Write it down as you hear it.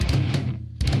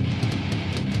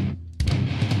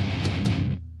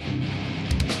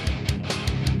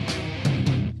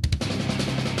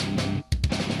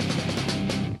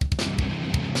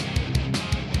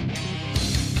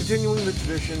continuing the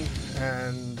tradition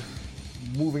and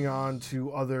moving on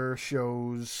to other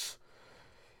shows.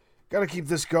 Gotta keep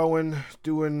this going,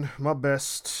 doing my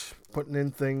best, putting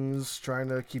in things, trying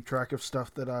to keep track of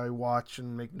stuff that I watch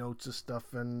and make notes of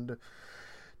stuff, and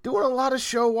doing a lot of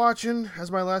show watching, as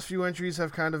my last few entries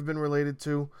have kind of been related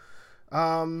to.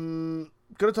 Gonna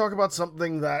talk about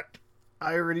something that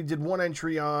I already did one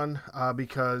entry on,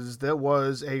 because there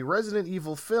was a Resident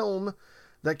Evil film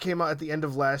that came out at the end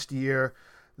of last year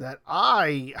that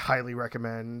I highly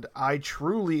recommend. I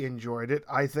truly enjoyed it.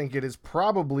 I think it is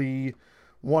probably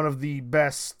one of the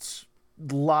best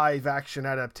live action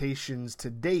adaptations to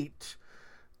date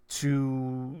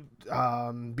to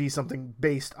be something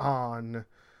based on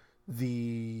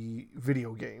the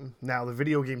video game. Now, the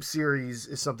video game series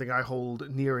is something I hold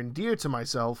near and dear to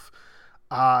myself.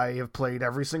 I have played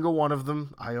every single one of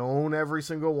them. I own every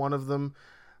single one of them.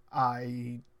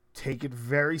 I take it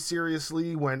very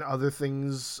seriously when other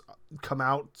things come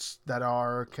out that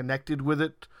are connected with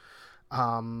it.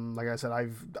 Like I said,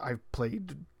 I've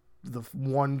played the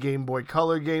one Game Boy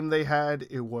Color game they had.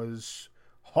 It was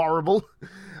horrible.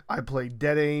 I played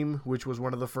Dead Aim, which was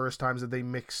one of the first times that they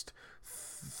mixed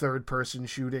third-person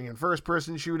shooting and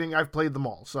first-person shooting. I've played them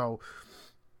all. So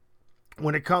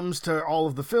when it comes to all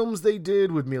of the films they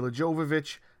did with Milla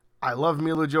Jovovich, I love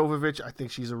Milla Jovovich. I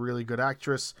think she's a really good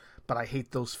actress, but I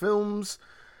hate those films.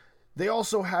 They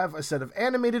also have a set of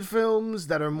animated films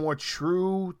that are more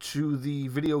true to the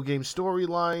video game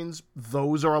storylines.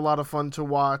 Those are a lot of fun to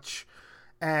watch.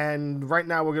 And right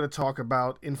now we're going to talk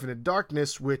about Infinite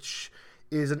Darkness, which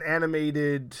is an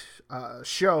animated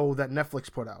show that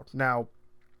Netflix put out. Now,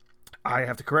 I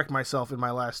have to correct myself in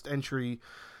my last entry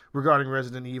regarding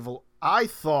Resident Evil. I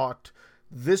thought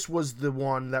this was the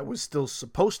one that was still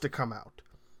supposed to come out.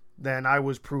 Then I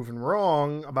was proven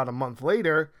wrong about a month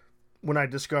later when I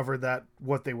discovered that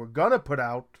what they were gonna put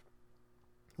out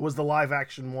was the live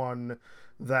action one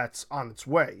that's on its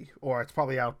way, or it's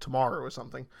probably out tomorrow or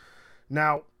something.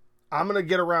 Now, I'm gonna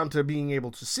get around to being able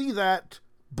to see that,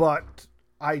 but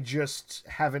I just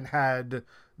haven't had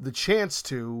the chance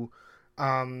to,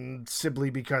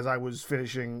 simply because I was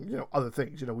finishing, other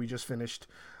things. We just finished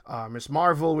Miss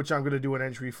Marvel, which I'm gonna do an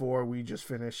entry for. We just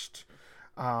finished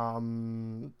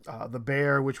The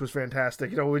Bear, which was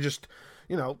fantastic.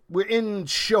 We're in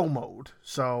show mode.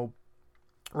 So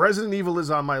Resident Evil is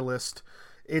on my list.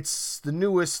 It's the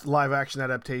newest live action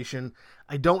adaptation.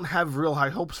 I don't have real high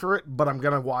hopes for it, but I'm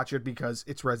gonna watch it because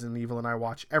it's Resident Evil and I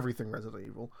watch everything Resident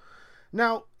Evil.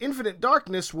 Now, Infinite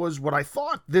Darkness was what I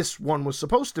thought this one was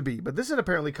supposed to be, but this had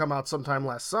apparently come out sometime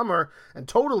last summer and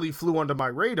totally flew under my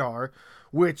radar,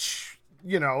 which,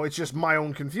 it's just my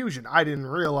own confusion. I didn't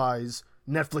realize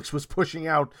Netflix was pushing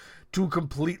out two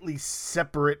completely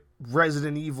separate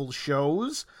Resident Evil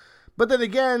shows. But then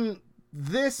again,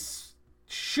 this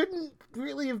shouldn't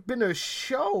really have been a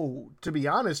show, to be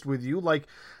honest with you. Like,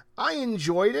 I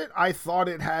enjoyed it. I thought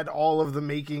it had all of the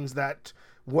makings that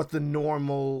what the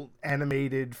normal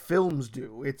animated films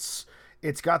do. It's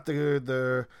got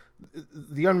the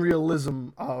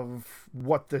unrealism of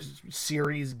what the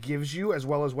series gives you, as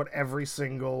well as what every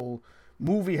single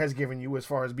movie has given you as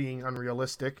far as being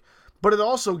unrealistic. But it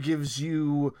also gives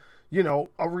you,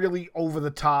 a really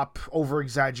over-the-top,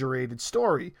 over-exaggerated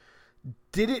story.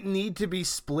 Did it need to be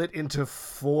split into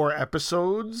 4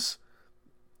 episodes?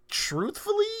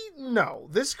 Truthfully, no.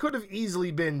 This could have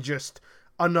easily been just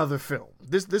another film.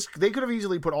 They could have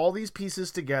easily put all these pieces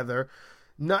together.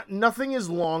 Nothing is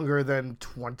longer than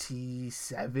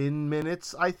 27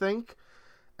 minutes, I think.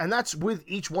 And that's with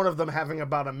each one of them having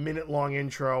about a minute-long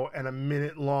intro and a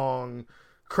minute-long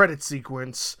credit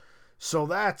sequence. So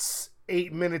that's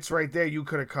 8 minutes right there you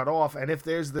could have cut off. And if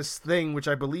there's this thing, which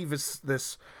I believe is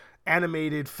this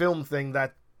animated film thing,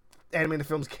 that animated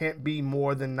films can't be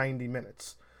more than 90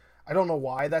 minutes. I don't know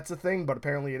why that's a thing, but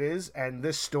apparently it is. And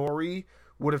this story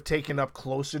would have taken up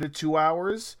closer to 2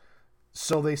 hours.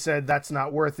 So they said, that's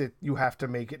not worth it. You have to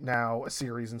make it now a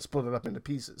series and split it up into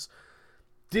pieces.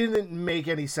 Didn't make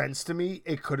any sense to me.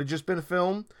 It could have just been a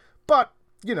film. But,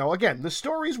 again, the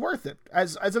story's worth it.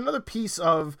 As another piece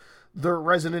of the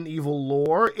Resident Evil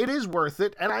lore, it is worth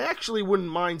it. And I actually wouldn't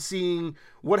mind seeing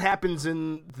what happens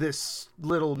in this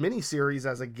little miniseries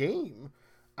as a game.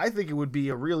 I think it would be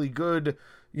a really good,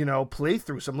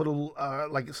 playthrough, some little,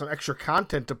 some extra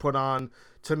content to put on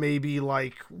to maybe,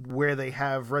 where they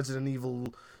have Resident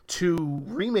Evil 2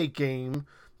 remake game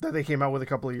that they came out with a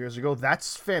couple of years ago.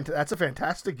 That's a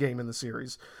fantastic game in the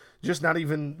series. Just not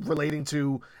even relating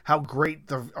to how great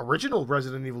the original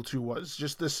Resident Evil 2 was.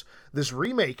 Just this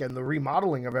remake and the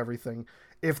remodeling of everything.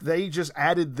 If they just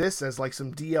added this as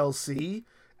some DLC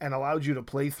and allowed you to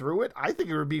play through it, I think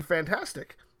it would be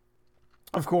fantastic.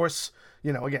 Of course,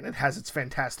 again, it has its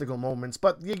fantastical moments,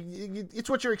 but it's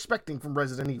what you're expecting from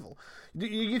Resident Evil.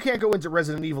 You can't go into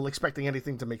Resident Evil expecting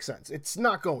anything to make sense. It's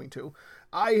not going to.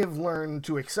 I have learned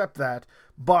to accept that,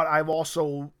 but I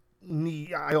also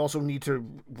need to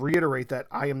reiterate that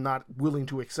I am not willing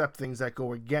to accept things that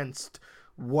go against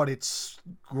what its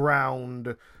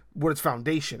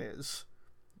foundation is.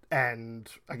 And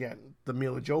again, the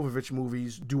Mila Jovovich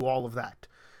movies do all of that.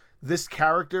 This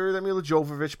character that Mila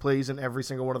Jovovich plays in every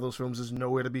single one of those films is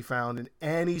nowhere to be found in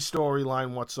any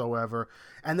storyline whatsoever.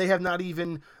 And they have not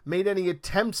even made any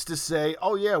attempts to say,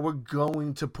 oh yeah, we're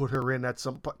going to put her in at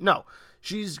some point. No,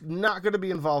 she's not going to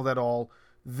be involved at all.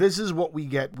 This is what we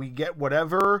get. We get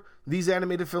whatever these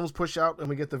animated films push out, and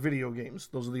we get the video games.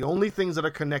 Those are the only things that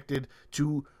are connected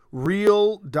to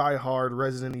real diehard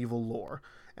Resident Evil lore.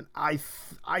 And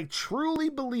I truly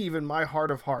believe in my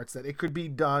heart of hearts that it could be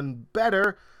done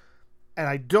better. And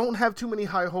I don't have too many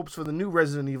high hopes for the new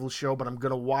Resident Evil show, but I'm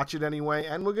going to watch it anyway,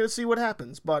 and we're going to see what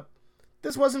happens. But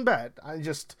this wasn't bad. I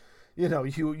just,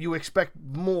 you expect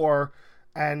more,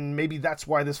 and maybe that's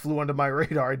why this flew under my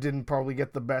radar. It didn't probably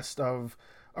get the best of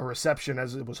a reception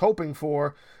as it was hoping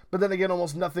for. But then again,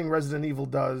 almost nothing Resident Evil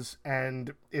does,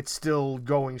 and it's still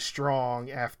going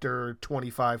strong after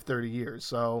 25, 30 years.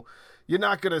 So you're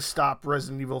not going to stop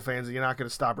Resident Evil fans, and you're not going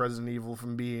to stop Resident Evil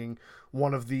from being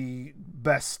one of the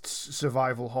best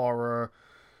survival horror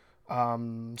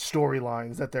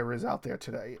storylines that there is out there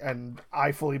today. And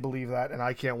I fully believe that, and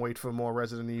I can't wait for more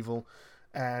Resident Evil.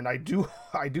 And I do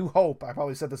hope, I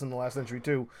probably said this in the last entry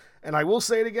too, and I will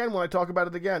say it again when I talk about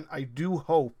it again, I do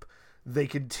hope they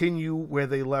continue where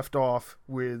they left off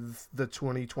with the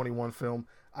 2021 film.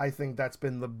 I think that's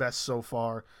been the best so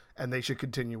far, and they should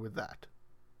continue with that.